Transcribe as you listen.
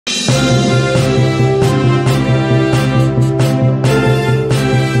నమస్తే,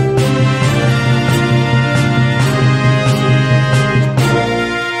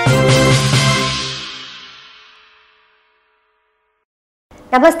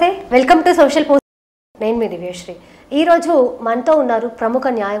 welcome to social post. నేను మీ దివ్యశ్రీ. ఈరోజు మనతో ఉన్నారు ప్రముఖ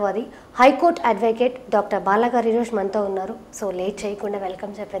న్యాయవాది, హైకోర్టు అడ్వకేట్ డాక్టర్ బాలా గారు. ఈరోజు మనతో ఉన్నారు. సో లేట్ చేయకుండా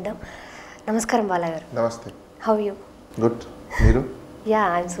వెల్కమ్ చెప్పేద్దాం. నమస్కారం బాలా గారు. నమస్తే. How you? గుడ్. మీరు? Yeah,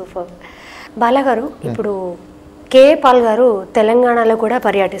 I'm super. బాలా గారు, ఇప్పుడు కేఏ పాల్ గారు తెలంగాణలో కూడా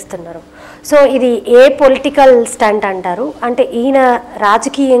పర్యటిస్తున్నారు. సో ఇది ఏ పొలిటికల్ స్టంట్ అంటారు? అంటే ఈయన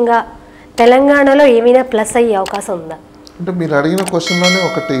రాజకీయంగా తెలంగాణలో ఏమైనా ప్లస్ అయ్యే అవకాశం ఉందా? అంటే మీరు అడిగిన క్వశ్చన్లోనే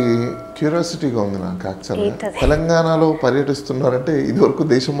ఒకటి క్యూరియాసిటీగా ఉంది నాకు. యాక్చువల్గా తెలంగాణలో పర్యటిస్తున్నారంటే ఇదివరకు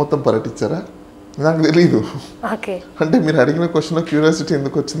దేశం మొత్తం పర్యటించారా? నాకు తెలీదు. ఓకే. అంటే మీరు అడిగిన క్వశ్చన్లో క్యూరియాసిటీ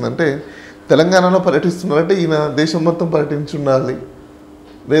ఎందుకు వచ్చిందంటే, తెలంగాణలో పర్యటిస్తున్నారంటే ఈయన దేశం మొత్తం పర్యటించుండాలి,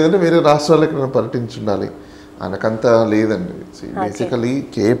 లేదంటే వేరే రాష్ట్రాలు ఎక్కడైనా పర్యటించుండాలి. ఆయనకంతా లేదండి. Basically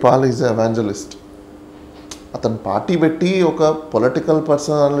KA Paul is evangelist. అతను పార్టీ పెట్టి ఒక పొలిటికల్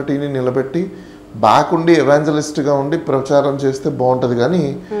పర్సనాలిటీని నిలబెట్టి బ్యాక్ ఉండి ఎవాంజలిస్ట్గా ఉండి ప్రచారం చేస్తే బాగుంటుంది. కానీ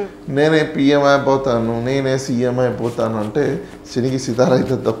నేనే పిఎం అయిపోతాను, నేనే సీఎం అయిపోతాను అంటే సినికి సితార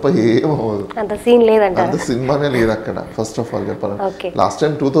అయితే తప్ప ఏమవ్వదు. అంత సీన్ లేదంట. అంత సినిమానే లేదు అక్కడ. ఫస్ట్ ఆఫ్ ఆల్ చెప్పాలి, లాస్ట్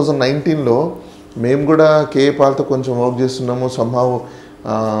టైం 2019లో మేము కూడా కేఏ పాల్తో కొంచెం వర్క్ చేస్తున్నాము. సంహావ్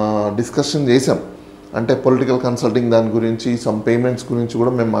డిస్కషన్ చేసాం. అంటే పొలిటికల్ కన్సల్టింగ్ దాని గురించి, సమ్ పేమెంట్స్ గురించి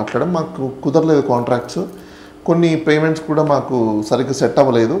కూడా మేము మాట్లాడాం. మాకు కుదరలేదు కాంట్రాక్ట్స్, కొన్ని పేమెంట్స్ కూడా మాకు సరిగ్గా సెట్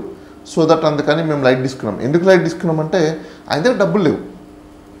అవ్వలేదు. సో దట్ అందుకని మేము లైట్ తీసుకున్నాం. ఎందుకు లైట్ తీసుకున్నామంటే ఆయన దగ్గర డబ్బులు లేవు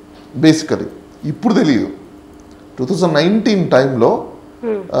బేసికలీ. ఇప్పుడు తెలియదు. 2019 టైంలో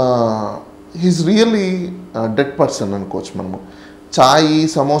హీస్ రియల్లీ డెడ్ పర్సన్ అనుకోవచ్చు మనము. చాయ్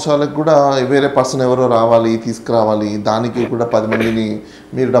సమోసాలకు కూడా వేరే పర్సన్ ఎవరో రావాలి, తీసుకురావాలి. దానికి కూడా 10 మందిని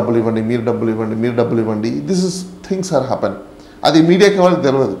మీరు డబ్బులు ఇవ్వండి, మీరు డబ్బులు ఇవ్వండి, మీరు డబ్బులు ఇవ్వండి. This is things are happen. అది మీడియాకి వాళ్ళకి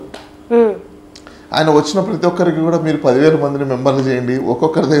తెలియదు. ఆయన వచ్చిన ప్రతి ఒక్కరికి కూడా మీరు 10,000 మందిని మెంబర్లు చేయండి,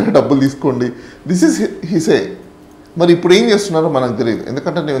 ఒక్కొక్కరి దగ్గర డబ్బులు తీసుకోండి. This is హిసే. మరి ఇప్పుడు ఏం చేస్తున్నారో మనకు తెలియదు.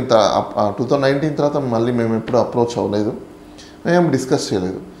 ఎందుకంటే నేను ఇంత 2019 తర్వాత మళ్ళీ మేము ఎప్పుడు అప్రోచ్ అవ్వలేదు, మేము డిస్కస్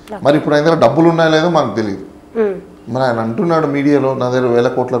చేయలేదు. మరి ఇప్పుడు ఆయన దగ్గర డబ్బులు ఉన్నాయో లేదో మాకు తెలియదు. మరి ఆయన అంటున్నాడు మీడియాలో, నా దగ్గర 1,000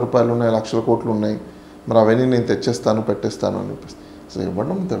 కోట్ల రూపాయలు ఉన్నాయి, లక్షల కోట్లు ఉన్నాయి, మరి అవన్నీ నేను తెచ్చేస్తాను పెట్టేస్తాను అని చెప్పేసి. సో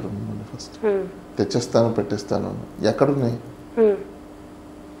ఇవ్వడం తేడు మిమ్మల్ని ఫస్ట్ తెచ్చేస్తాను పెట్టేస్తాను ఎక్కడున్నాయి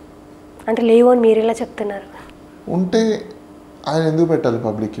అంటే లేవు అని మీరు ఇలా చెప్తున్నారు. ఉంటే ఆయన ఎందుకు పెట్టాలి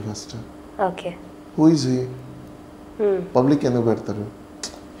పబ్లిక్కి first? Okay. Who is he? Public ఎందుకు పెడతారు?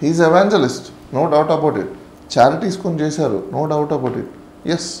 He's evangelist, no doubt about it. Charities కొన్ని చేశారు, no doubt about it.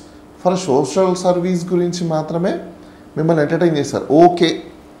 Yes, for social service గురించి మాత్రమే మిమ్మల్ని ఎంటర్టైన్ చేశారు. ఓకే,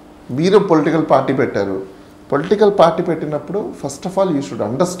 మీరు పొలిటికల్ పార్టీ పెట్టారు. పొలిటికల్ పార్టీ పెట్టినప్పుడు first of all you should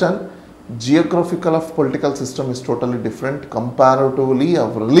understand geographical of political system is totally different comparatively of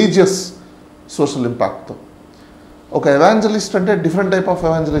religious social impact తో. ఒక evangelist అంటే డిఫరెంట్ టైప్ ఆఫ్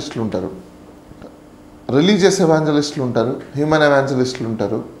ఎవాంజలిస్టులు ఉంటారు. రిలీజియస్ ఎవాంజలిస్టులు ఉంటారు, హ్యూమన్ ఎవాంజలిస్టులు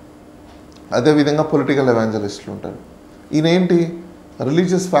ఉంటారు, అదేవిధంగా పొలిటికల్ ఎవాంజలిస్టులు ఉంటారు. ఈయన ఏంటి,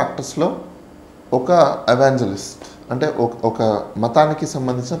 రిలీజియస్ ఫ్యాక్టర్స్లో ఒక ఎవాంజలిస్ట్ అంటే ఒక మతానికి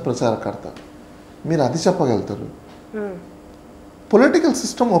సంబంధించిన ప్రచారకర్త. మీరు అది చెప్పగలుగుతారు. పొలిటికల్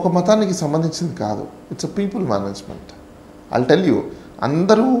సిస్టమ్ ఒక మతానికి సంబంధించింది కాదు. It's a people management. I'll tell you,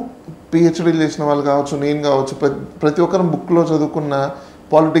 అందరూ పిహెచ్డీలు చేసిన వాళ్ళు కావచ్చు, నేను కావచ్చు, ప్రతి ఒక్కరు బుక్లో చదువుకున్న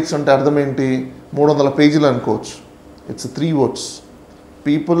పాలిటిక్స్ అంటే అర్థం ఏంటి, 300 పేజీలు అనుకోవచ్చు. It's 3 words: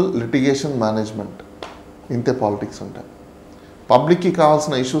 people, litigation, management. ఇంతే పాలిటిక్స్ అంటే. పబ్లిక్కి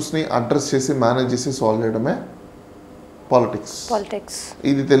కావాల్సిన ఇష్యూస్ని అడ్రస్ చేసి మేనేజ్ చేసి సాల్వ్ చేయడమే పాలిటిక్స్.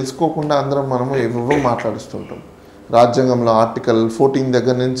 ఇది తెలుసుకోకుండా అందరం మనము ఏవేవో మాట్లాడుతుంటాం. రాజ్యాంగంలో ఆర్టికల్ 14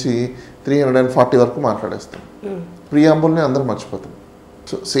 దగ్గర నుంచి 340 వరకు మాట్లాడేస్తాం. ప్రియాంబుల్ని అందరూ మర్చిపోతాం.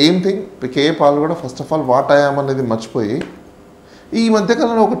 So same thing KA Paul కూడా first of all what I'm అనేది మర్చిపోయి, ఈ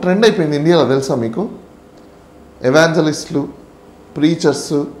మధ్యకాలంలో ఒక ట్రెండ్ అయిపోయింది ఇండియాలో, తెలుసా మీకు? ఎవాంజలిస్టులు,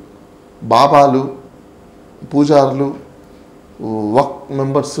 ప్రీచర్స్, బాబాలు, పూజారులు, వర్క్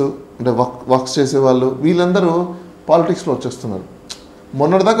మెంబర్స్ అంటే వర్క్స్ చేసేవాళ్ళు, వీళ్ళందరూ పాలిటిక్స్లో వచ్చేస్తున్నారు.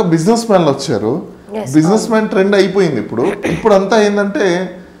 మొన్నటిదాకా బిజినెస్ మ్యాన్లు వచ్చారు. బిజినెస్ మ్యాన్ ట్రెండ్ అయిపోయింది ఇప్పుడు. ఇప్పుడు అంతా ఏంటంటే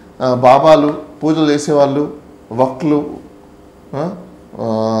బాబాలు, పూజలు చేసేవాళ్ళు, వక్లు,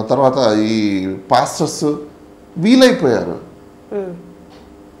 తర్వాత ఈ పాస్టర్స్ వీలైపోయారు.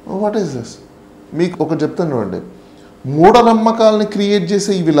 What is this? మీకు ఒకటి చెప్తాను చూడండి, మూఢనమ్మకాలని క్రియేట్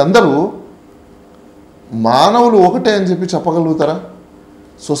చేసే వీళ్ళందరూ మానవులు ఒకటే అని చెప్పి చెప్పగలుగుతారా?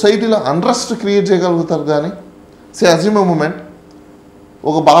 సొసైటీలో అన్రెస్ట్ క్రియేట్ చేయగలుగుతారు. కానీ సే అజ్యూమ్ ఎ మూమెంట్,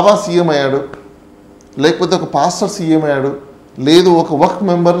 ఒక బాబా సీఎం అయ్యాడు, లేకపోతే ఒక పాస్టర్ సీఎం అయ్యాడు, లేదు ఒక వర్క్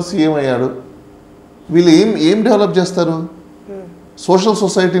మెంబర్ సీఎం అయ్యాడు, వీళ్ళు ఏం డెవలప్ చేస్తారు? సోషల్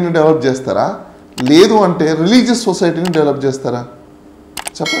సొసైటీని డెవలప్ చేస్తారా, లేదు అంటే రిలీజియస్ సొసైటీని డెవలప్ చేస్తారా?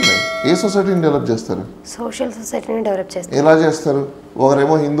 చెప్పండి, ఏ సొసైటీని డెవలప్ చేస్తారు? సోషల్ సొసైటీని డెవలప్ చేస్తారు. ఎలా చేస్తారు?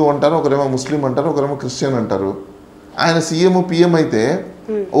 ఒకరేమో హిందూ అంటారు, ఒకరేమో ముస్లిం అంటారు, ఒకరేమో క్రిస్టియన్ అంటారు. ఆయన సీఎం పిఎం అయితే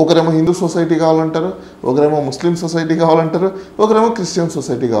ఒకరేమో హిందూ సొసైటీ కావాలంటారు, ఒకరేమో ముస్లిం సొసైటీ కావాలంటారు, ఒకరేమో క్రిస్టియన్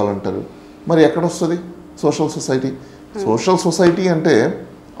సొసైటీ కావాలంటారు. మరి ఎక్కడొస్తుంది సోషల్ సొసైటీ? సోషల్ సొసైటీ అంటే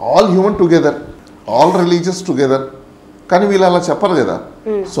all human together, all religious together. కానీ వీళ్ళు అలా చెప్పరు కదా.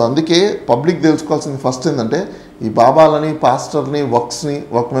 సో అందుకే పబ్లిక్ తెలుసుకోవాల్సింది ఫస్ట్ ఏంటంటే, ఈ బాబాలని, పాస్టర్ని,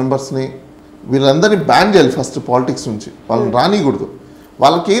 వర్క్ మెంబర్స్ని వీళ్ళందరినీ బ్యాన్ చేయాలి ఫస్ట్ పాలిటిక్స్ నుంచి. వాళ్ళని రానికూడదు.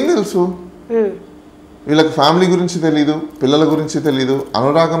 వాళ్ళకేం తెలుసు? వీళ్ళకి ఫ్యామిలీ గురించి తెలీదు, పిల్లల గురించి తెలీదు,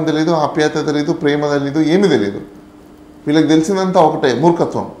 అనురాగం తెలీదు, ఆప్యాయత తెలీదు, ప్రేమ తెలీదు, ఏమీ తెలీదు. వీళ్ళకి తెలిసిందంతా ఒకటే,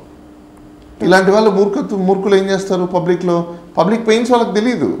 మూర్ఖత్వం. ఇలాంటి వాళ్ళు మూర్ఖులు ఏం చేస్తారు పబ్లిక్లో? పబ్లిక్ పెయిన్స్ వాళ్ళకి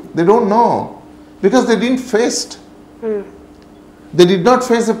తెలీదు. They don't know because they didn't faced. They did not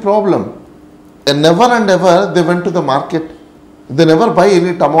face a problem. And never and ever they went to the market. They never buy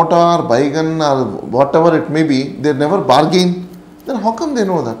any tomato or baigan or whatever it may be. They never bargain. Then how come they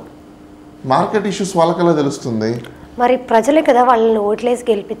know that? Market issues వాళ్ళకలా తెలుస్తుంది. మరి ప్రజలే కదా వాళ్ళని ఓట్లేసి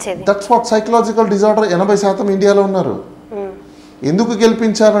గెలిపించేది. That's what psychological disorder 80% ఇండియాలో ఉన్నారు. ఎందుకు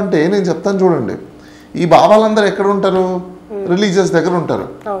గెలిపించారంటే నేను చెప్తాను చూడండి. ఈ బాబాలందరూ ఎక్కడ ఉంటారు? రిలీజియస్ దగ్గర ఉంటారు,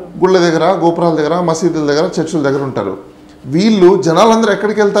 గుళ్ళ దగ్గర, గోపురాల దగ్గర, మసీదుల దగ్గర, చర్చుల దగ్గర ఉంటారు. వీళ్ళు జనాలందరూ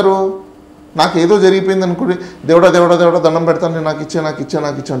ఎక్కడికి వెళ్తారు? నాకు ఏదో జరిగిపోయింది అనుకోండి, దేవుడా దేవుడా దేవుడా దండం పెడతాను, నేను నాకు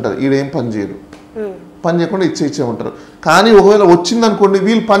ఇచ్చే అంటారు. ఈడేం పని చేయరు, పని చేయకుండా ఇచ్చే ఉంటారు. కానీ ఒకవేళ వచ్చింది అనుకోండి,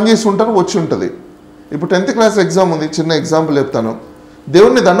 వీళ్ళు పని చేసి ఉంటారు, వచ్చి ఉంటుంది. ఇప్పుడు 10th క్లాస్ ఎగ్జామ్ ఉంది, చిన్న ఎగ్జాంపుల్ చెప్తాను.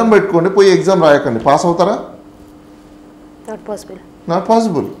 దేవుడిని దండం పెట్టుకోండి, పోయి ఎగ్జామ్ రాయకండి, పాస్ అవుతారా? Not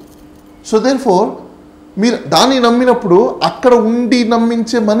possible. సో దేర్ఫోర్ మీరు దాన్ని నమ్మినప్పుడు అక్కడ ఉండి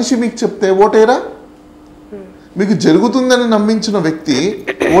నమ్మించే మనిషి మీకు చెప్తే ఓటేరా? మీకు జరుగుతుందని నమ్మించిన వ్యక్తి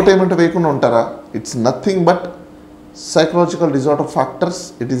ఓటేమంటే వేయకుండా ఉంటారా? It's nothing but psychological disorder factors.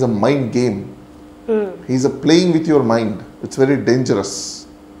 It is a mind game. He's a playing with your mind. It's very dangerous.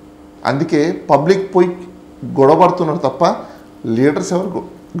 అందుకే పబ్లిక్ పోయి గొడవపడుతున్నారు తప్ప లీడర్స్ ఎవరు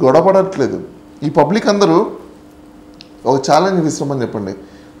గొడవపడట్లేదు. ఈ పబ్లిక్ అందరూ ఒక ఛాలెంజ్ విసిరమని చెప్పండి,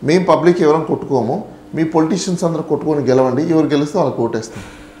 మేము పబ్లిక్ ఎవరైనా కొట్టుకోము, మీ పొలిటీషియన్స్ అందరూ కొట్టుకొని గెలవండి, ఎవరు గెలిస్తే వాళ్ళకి ఓటేస్తాం.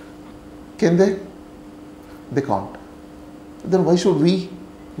 Can they? They can't. Then why should we?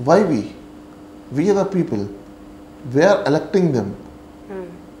 Why we? We are the people. We are electing them.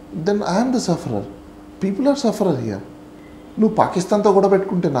 Then I am the sufferer. People are sufferer here. నువ్వు పాకిస్తాన్తో కూడా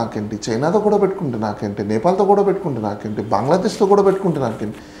పెట్టుకుంటే నాకేంటి, చైనాతో కూడా పెట్టుకుంటే నాకేంటి, నేపాల్తో కూడా పెట్టుకుంటే నాకేంటి, బంగ్లాదేశ్తో కూడా పెట్టుకుంటే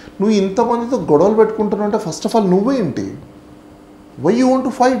నాకేంటి? నువ్వు ఇంతమందితో గొడవలు పెట్టుకుంటున్నావు అంటే ఫస్ట్ ఆఫ్ ఆల్ నువ్వేంటి? Why you want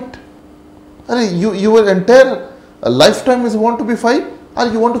to fight? అరే your entire life time is want to be fight or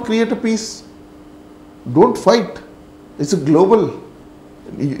you want to create a piece? Don't fight. It's global.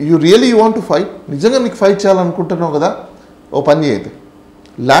 You want to fight? నిజంగా నీకు fight చేయాలనుకుంటున్నావు కదా, ఓ పని చేయదు.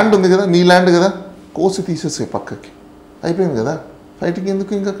 Land ఉంది కదా, నీ ల్యాండ్ కదా, కోసి తీసేసే పక్కకి, అయిపోయింది కదా. ఫైటింగ్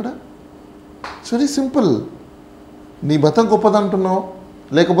ఎందుకు ఇంకక్కడ? It's very simple. నీ మతం గొప్పదంటున్నావు,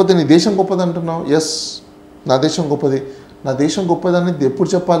 లేకపోతే నీ దేశం గొప్పదంటున్నావు. ఎస్, నా దేశం గొప్పది. నా దేశం గొప్పదని ఎప్పుడు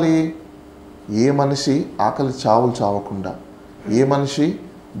చెప్పాలి? ఏ మనిషి ఆకలి చావులు చావకుండా, ఏ మనిషి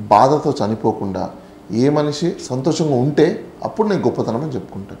బాధతో చనిపోకుండా, ఏ మనిషి సంతోషంగా ఉంటే అప్పుడు నేను గొప్పతనం అని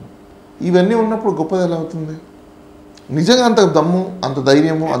చెప్పుకుంటాను. ఇవన్నీ ఉన్నప్పుడు గొప్పది ఎలా అవుతుంది? నిజంగా అంత దమ్ము, అంత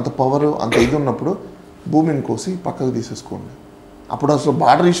ధైర్యము, అంత పవరు, అంత ఇది ఉన్నప్పుడు భూమిని కోసి పక్కకు తీసేసుకోండి. అప్పుడు అసలు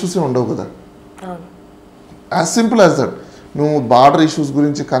బార్డర్ ఇష్యూసే ఉండవు కదా. As simple as that. నువ్వు బార్డర్ ఇష్యూస్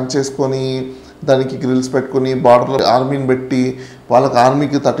గురించి చేసుకొని దానికి గ్రిల్స్ పెట్టుకొని బార్డర్లో ఆర్మీని పెట్టి వాళ్ళకి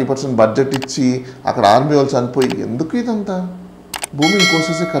ఆర్మీకి 30% బడ్జెట్ ఇచ్చి అక్కడ ఆర్మీ వాళ్ళు చనిపోయి ఎందుకు ఇదంతా? భూమిని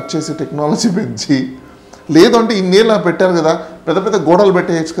కోసేసి కట్ చేసి టెక్నాలజీ పెంచి, లేదు అంటే ఇన్నేళ్ళు పెట్టారు కదా, పెద్ద పెద్ద గోడలు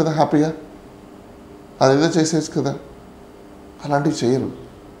పెట్టేయచ్చు కదా, హ్యాపీగా అదేదో చేసేయచ్చు కదా. అలాంటివి చేయరు.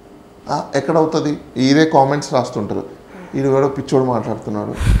 ఎక్కడవుతుంది? ఇదే కామెంట్స్ రాస్తుంటారు, ఈడు కూడా పిచ్చోడు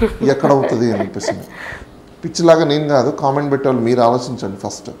మాట్లాడుతున్నాడు, ఎక్కడవుతుంది అని అనిపిస్తుంది. పిచ్చిలాగా నేను కాదు, కామెంట్ పెట్టేవాళ్ళు మీరు ఆలోచించండి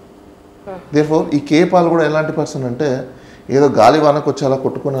ఫస్ట్. దేర్ఫోర్ ఈ కేపాల్ కూడా ఎలాంటి పర్సన్ అంటే ఏదో గాలి వానకు వచ్చి అలా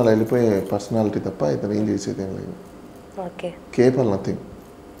కొట్టుకొని అలా వెళ్ళిపోయే పర్సనాలిటీ తప్ప ఇతను ఏం చేసేది ఏం లేదు. కేపాల్ నథింగ్.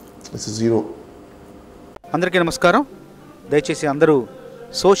 It's zero. అందరికీ నమస్కారం. దయచేసి అందరూ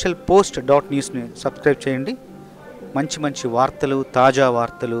socialpost.newsని సబ్స్క్రైబ్ చేయండి. మంచి మంచి వార్తలు, తాజా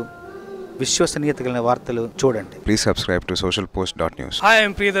వార్తలు, విశ్వసనీయత కలిగిన వార్తలు చూడండి. Please subscribe to socialpost.news. Hi, I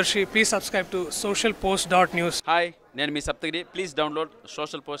am Priyadarshi. Please subscribe to socialpost.news. Hi, నేను మీ Saptagiri. Please download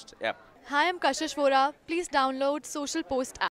Social Post app. Hi, I'm Kashish Vora. Please download Social Post app.